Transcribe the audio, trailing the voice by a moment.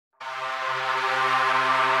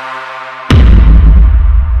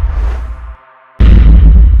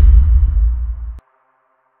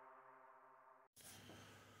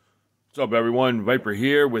What's up, everyone? Viper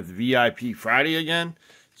here with VIP Friday again.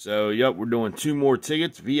 So, yep, we're doing 2 more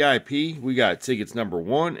tickets. VIP, we got tickets number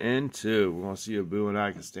 1 and 2. We're going to see if Boo and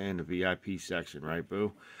I can stay in the VIP section, right,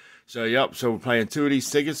 Boo? So, yep, so we're playing 2 of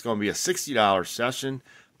these tickets. It's going to be a $60 session.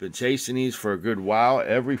 Been chasing these for a good while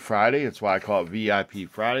every Friday. That's why I call it VIP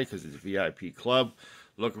Friday, because it's a VIP club.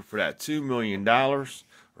 Looking for that $2 million or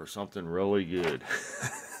something really good.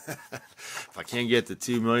 If I can't get to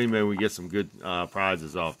 2 million, maybe we get some good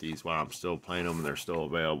prizes off these while I'm still playing them and they're still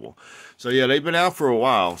available. So yeah, they've been out for a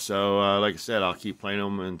while. So like I said, I'll keep playing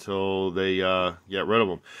them until they get rid of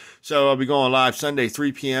them. So I'll be going live Sunday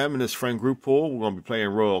 3 p.m. in this friend group pool. We're going to be playing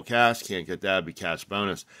Royal Cash. Can't get that, it'd be Cash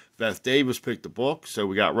Bonus. Beth Davis picked the book. So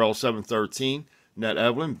we got Rel 713, Ned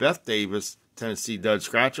Evelyn, Beth Davis, Tennessee Dud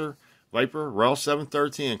Scratcher, Viper, Rel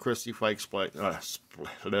 713, and Christy Flake splitting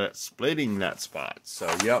that spot.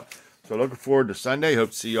 So, yep. So, looking forward to Sunday. Hope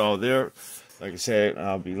to see you all there. Like I said,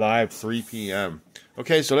 I'll be live 3 p.m.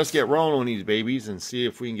 Okay, so let's get rolling on these babies and see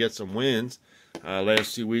if we can get some wins.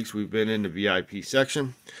 Last 2 weeks, we've been in the VIP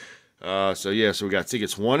section. So we got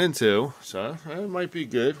tickets 1 and 2. So, it might be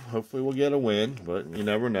good. Hopefully, we'll get a win, but you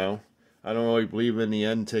never know. I don't really believe in the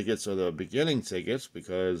end tickets or the beginning tickets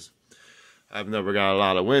because I've never got a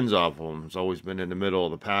lot of wins off of them. It's always been in the middle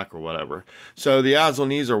of the pack or whatever. So the odds on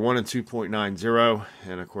these are 1 and 2.90.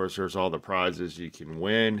 And of course, there's all the prizes you can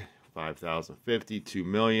win. 5,050, 2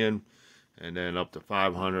 million, and then up to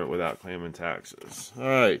 500 without claiming taxes. All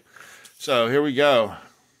right. So here we go.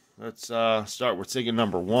 Let's start with ticket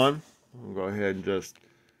number 1. We'll go ahead and just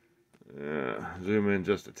zoom in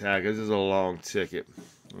just a tad. This is a long ticket.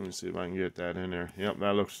 Let me see if I can get that in there. Yep,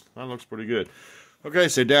 that looks pretty good. Okay,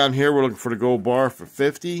 so down here, we're looking for the gold bar for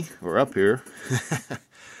 50, or up here.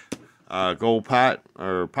 Gold pot,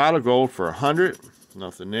 or pot of gold for 100.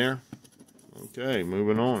 Nothing there. Okay,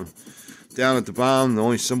 moving on. Down at the bottom, the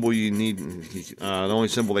only symbol you need, the only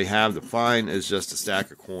symbol they have to find is just a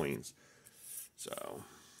stack of coins. So,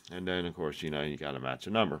 and then, of course, you got to match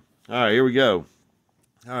a number. All right, here we go.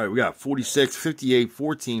 All right, we got 46, 58,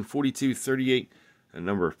 14, 42, 38, and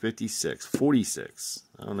number 56. 46.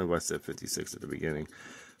 I don't know if I said 56 at the beginning.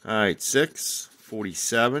 All right, 6,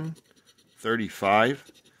 47,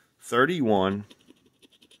 35, 31,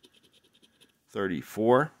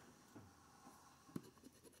 34,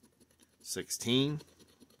 16,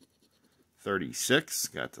 36,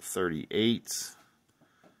 got to 38.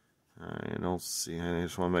 All right, I don't see, I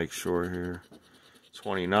just want to make sure here.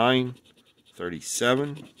 29,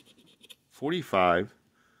 37, 45.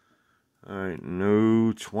 All right,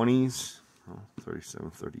 no 20s.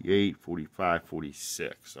 37, 38, 45,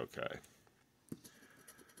 46. Okay.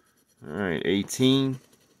 All right, 18,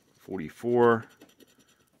 44,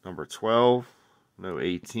 number 12. No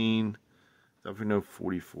 18. Definitely no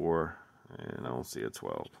 44. And I don't see a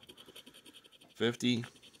 12. 50,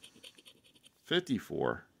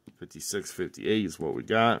 54, 56, 58 is what we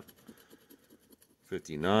got.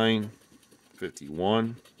 59,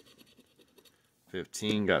 51,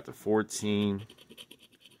 15, got to 14.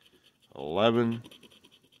 11,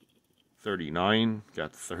 39,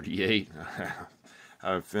 got to 38. I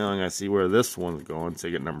have a feeling I see where this one's going.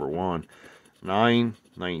 Ticket number 1. 9,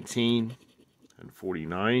 19, and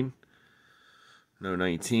 49. No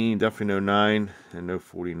 19, definitely no 9, and no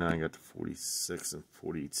 49. Got to 46 and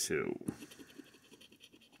 42.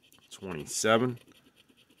 27,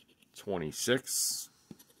 26,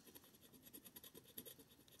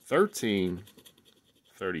 13,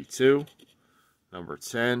 32, number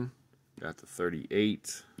 10. Got to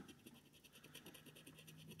 38,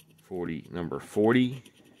 40, number 40,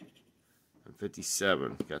 and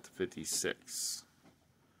 57. Got to 56.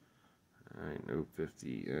 All right, no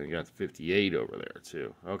 50. Got to 58 over there,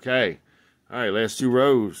 too. Okay. All right, last 2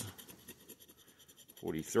 rows.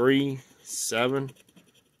 43, 7,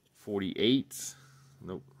 48.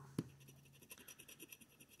 Nope.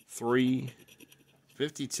 3,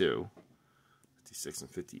 52, 56, and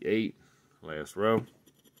 58. Last row.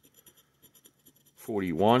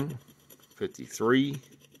 41, 53,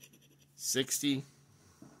 60,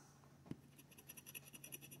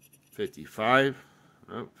 55,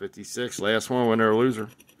 56. Last one, winner or loser.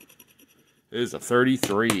 It is a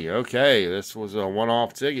 33. Okay, this was a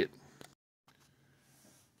one-off ticket.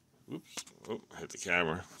 Oops. Oh, hit the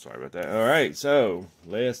camera. Sorry about that. All right, so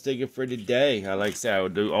last ticket for the day. I like to say I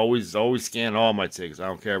would do always scan all my tickets. I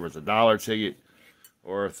don't care if it's a $1 ticket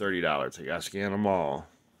or a $30 ticket. I scan them all.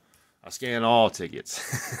 I scan all tickets.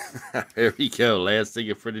 Here we go. Last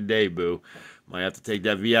ticket for the day, boo. Might have to take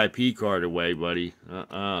that VIP card away, buddy.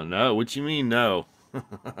 No. What you mean, no? All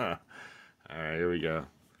right, here we go.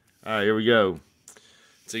 All right, here we go.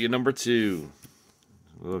 Ticket number 2.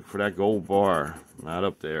 Look for that gold bar. Not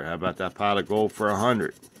up there. How about that pot of gold for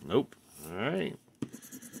 100? Nope. All right.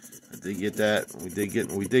 I did get that. We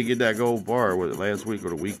did get that gold bar. Was it last week or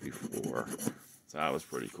the week before? So that was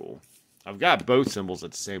pretty cool. I've got both symbols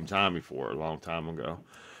at the same time before, a long time ago.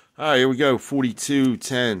 All right, here we go. 42,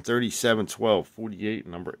 10, 37, 12, 48,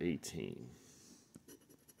 number 18.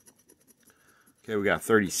 Okay, we got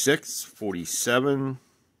 36, 47,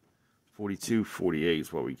 42, 48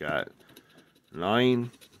 is what we got.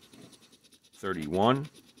 9, 31,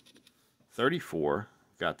 34,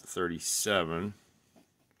 got the 37,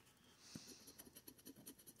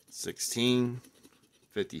 16,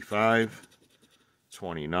 55,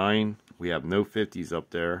 29. We have no 50s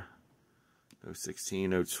up there. No 16,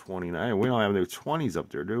 no 29. We don't have no 20s up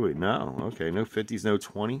there, do we? No. Okay, no 50s, no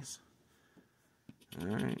 20s. All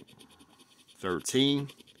right. 13,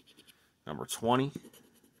 number 20,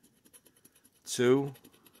 2,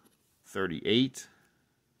 38.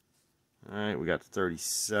 All right, we got the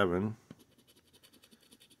 37,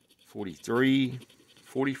 43,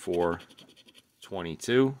 44,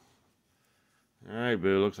 22. All right,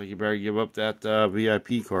 boo. Looks like you better give up that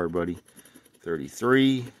VIP card, buddy.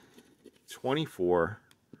 33, 24,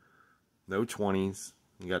 no 20s.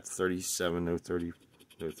 You got the 37, no 30,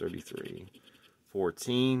 no 33.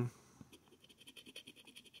 14,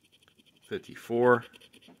 54,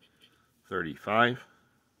 35,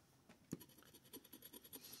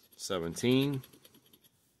 17,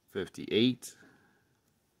 58,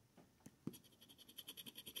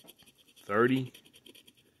 30,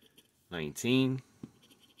 19,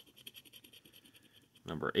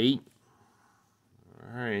 number 8.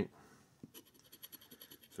 All right.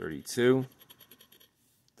 32,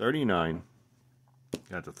 39,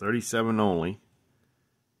 got the 37 only,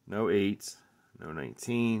 no 8s, no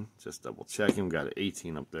 19, just double checking, got an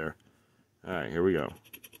 18 up there. All right, here we go.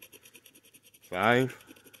 5,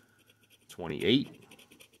 28,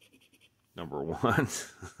 number 1, 5,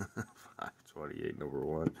 28, number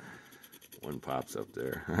 1, 1 pops up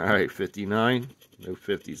there. All right, 59, no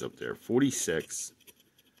 50s up there. 46,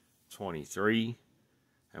 23,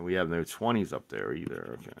 and we have no 20s up there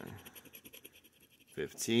either. Okay.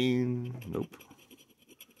 15. Nope.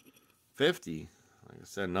 50. Like I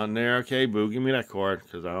said, nothing there. Okay, boo, give me that card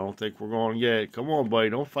because I don't think we're going to get it. Come on, buddy.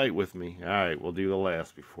 Don't fight with me. All right, we'll do the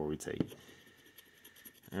last before we take it.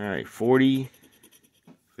 All right, 40.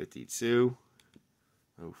 52.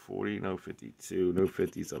 No 40. No 52. No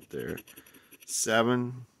 50s up there.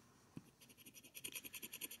 7.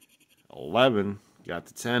 11. Got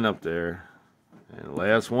the 10 up there. And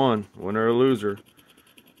last one, winner or loser,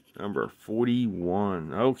 number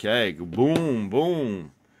 41. Okay, boom,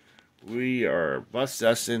 boom. We are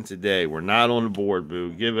bust-essing today. We're not on the board,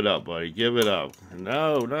 boo. Give it up, buddy. Give it up.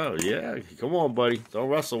 No, yeah. Come on, buddy. Don't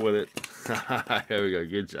wrestle with it. There we go.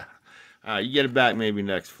 Good job. All right, you get it back maybe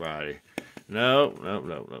next Friday. No.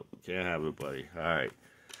 Can't have it, buddy. All right.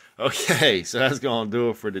 Okay, so that's going to do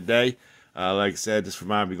it for today. Like I said, just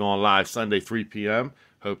remind me going live Sunday, 3 p.m.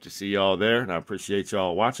 Hope to see y'all there, and I appreciate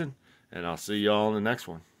y'all watching, and I'll see y'all in the next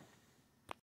one.